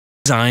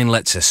Design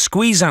lets us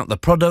squeeze out the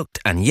product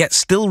and yet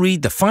still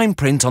read the fine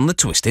print on the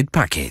twisted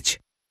package.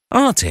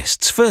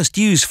 Artists first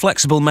used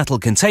flexible metal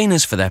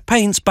containers for their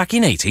paints back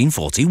in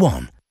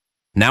 1841.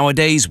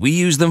 Nowadays, we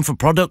use them for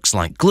products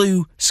like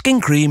glue,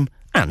 skin cream,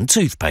 and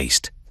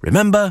toothpaste.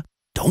 Remember,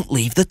 don't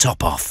leave the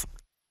top off.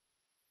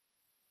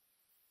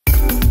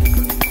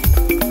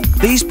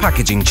 These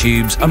packaging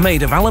tubes are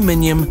made of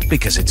aluminium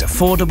because it's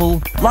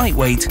affordable,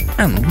 lightweight,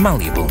 and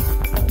malleable.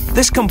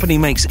 This company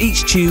makes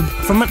each tube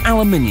from an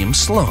aluminium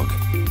slug.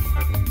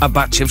 A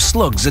batch of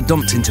slugs are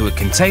dumped into a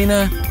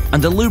container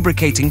and a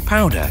lubricating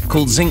powder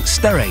called zinc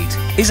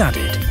stearate is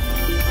added.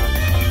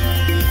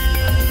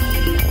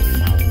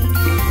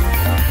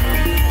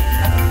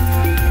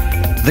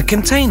 The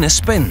container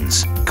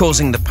spins,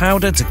 causing the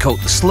powder to coat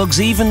the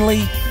slugs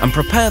evenly and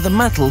prepare the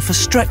metal for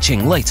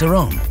stretching later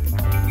on.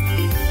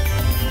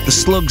 The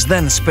slugs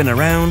then spin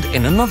around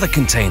in another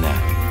container,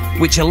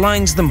 which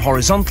aligns them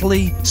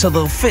horizontally so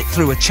they'll fit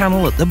through a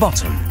channel at the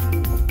bottom.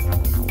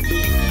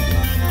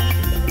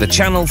 The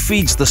channel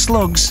feeds the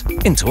slugs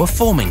into a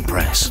forming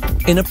press.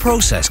 In a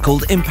process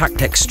called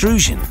impact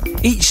extrusion,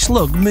 each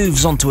slug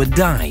moves onto a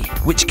die,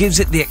 which gives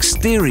it the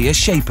exterior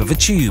shape of a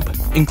tube,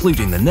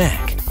 including the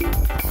neck.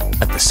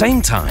 At the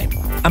same time,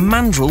 a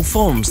mandrel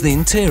forms the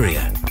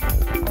interior.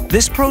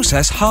 This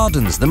process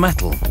hardens the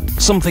metal,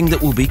 something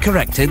that will be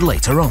corrected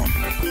later on.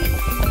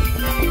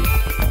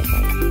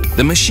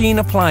 The machine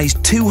applies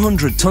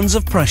 200 tons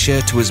of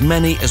pressure to as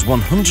many as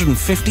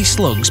 150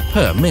 slugs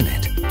per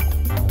minute.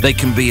 They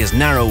can be as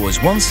narrow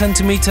as 1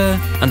 centimetre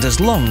and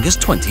as long as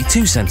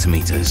 22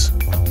 centimetres.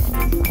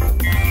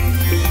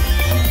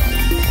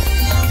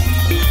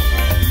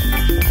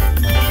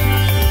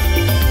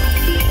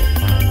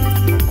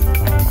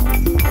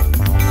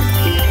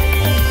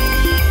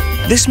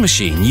 This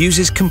machine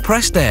uses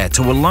compressed air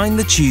to align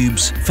the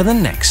tubes for the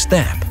next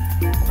step.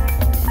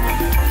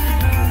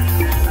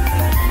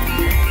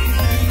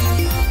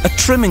 A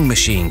trimming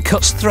machine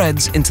cuts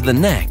threads into the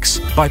necks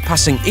by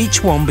passing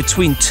each one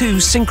between 2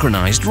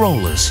 synchronized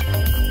rollers.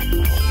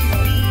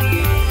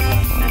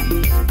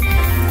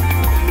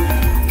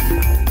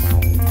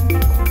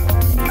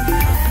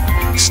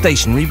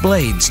 Stationary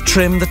blades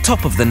trim the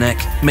top of the neck,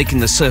 making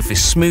the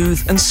surface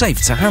smooth and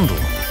safe to handle.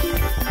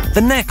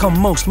 The neck on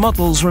most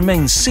models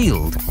remains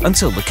sealed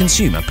until the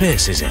consumer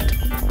pierces it.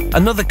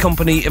 Another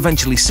company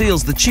eventually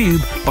seals the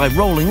tube by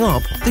rolling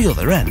up the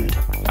other end,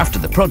 after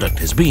the product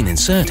has been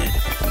inserted.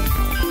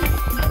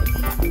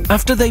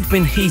 After they've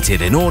been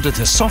heated in order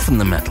to soften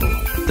the metal,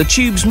 the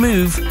tubes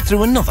move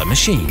through another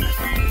machine.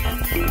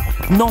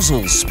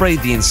 Nozzles spray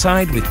the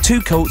inside with 2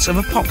 coats of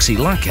epoxy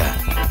lacquer.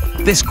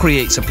 This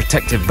creates a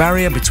protective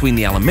barrier between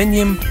the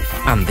aluminium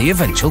and the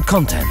eventual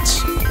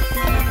contents.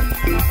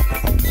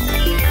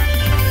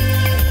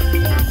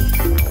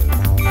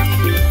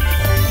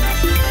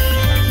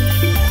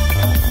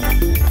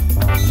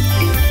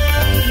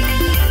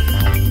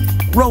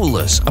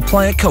 Rollers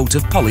apply a coat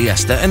of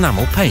polyester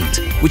enamel paint,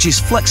 which is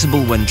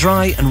flexible when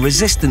dry and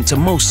resistant to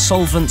most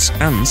solvents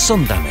and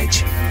sun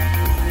damage.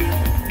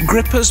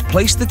 Grippers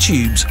place the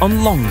tubes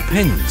on long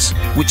pins,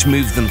 which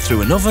move them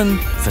through an oven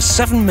for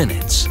 7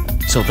 minutes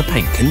so the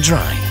paint can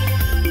dry.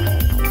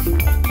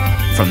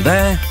 From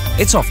there,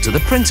 it's off to the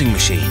printing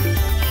machine.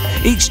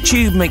 Each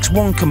tube makes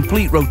 1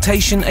 complete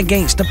rotation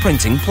against a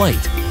printing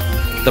plate.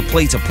 The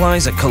plate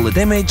applies a coloured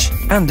image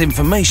and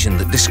information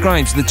that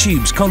describes the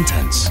tube's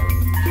contents.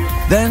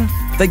 Then,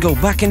 they go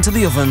back into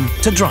the oven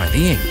to dry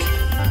the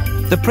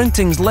ink. The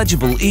printing's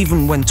legible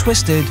even when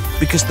twisted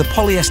because the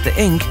polyester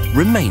ink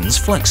remains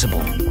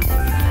flexible.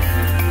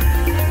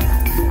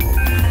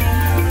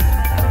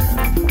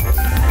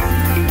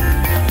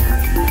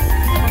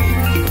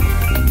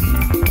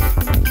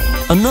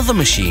 Another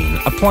machine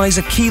applies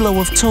a kilo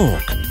of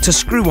torque to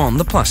screw on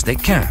the plastic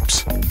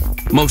caps.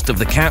 Most of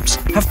the caps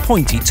have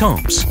pointy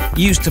tops,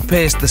 used to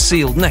pierce the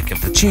sealed neck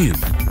of the tube.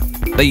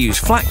 They use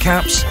flat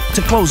caps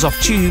to close off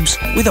tubes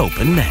with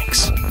open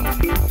necks.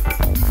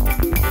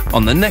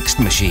 On the next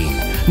machine,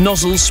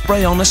 nozzles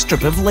spray on a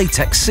strip of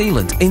latex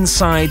sealant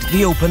inside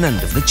the open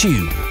end of the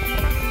tube.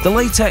 The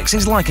latex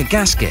is like a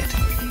gasket.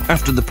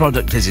 After the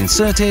product is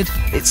inserted,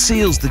 it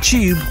seals the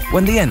tube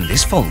when the end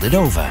is folded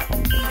over.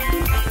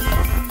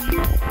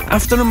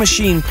 After a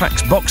machine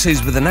packs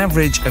boxes with an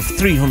average of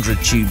 300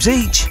 tubes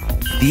each,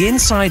 the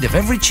inside of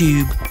every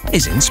tube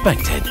is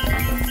inspected.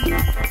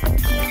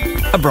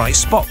 A bright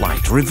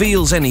spotlight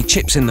reveals any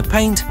chips in the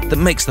paint that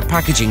makes the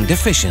packaging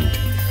deficient.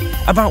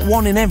 About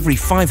 1 in every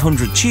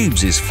 500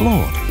 tubes is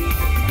flawed.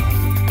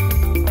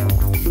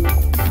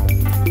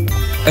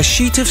 A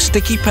sheet of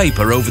sticky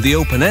paper over the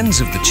open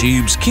ends of the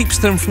tubes keeps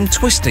them from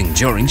twisting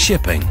during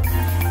shipping.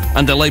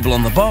 And a label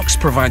on the box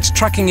provides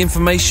tracking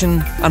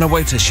information and a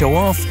way to show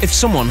off if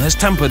someone has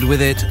tampered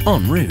with it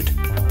en route.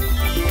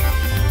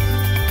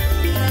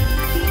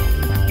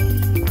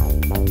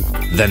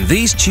 Then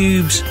these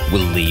tubes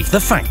will leave the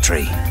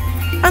factory.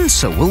 And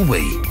so will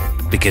we,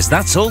 because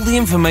that's all the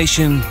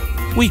information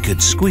we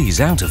could squeeze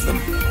out of them.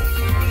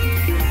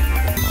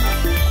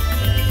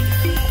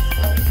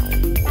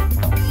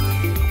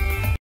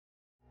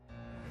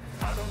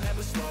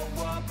 never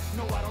slow up,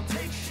 no I don't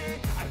take shit.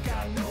 I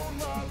got no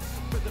love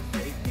for the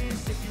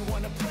fakeness. If you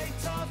wanna play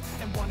tough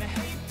and wanna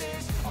hate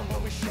this, I'll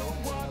always show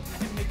up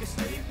and make a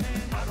statement.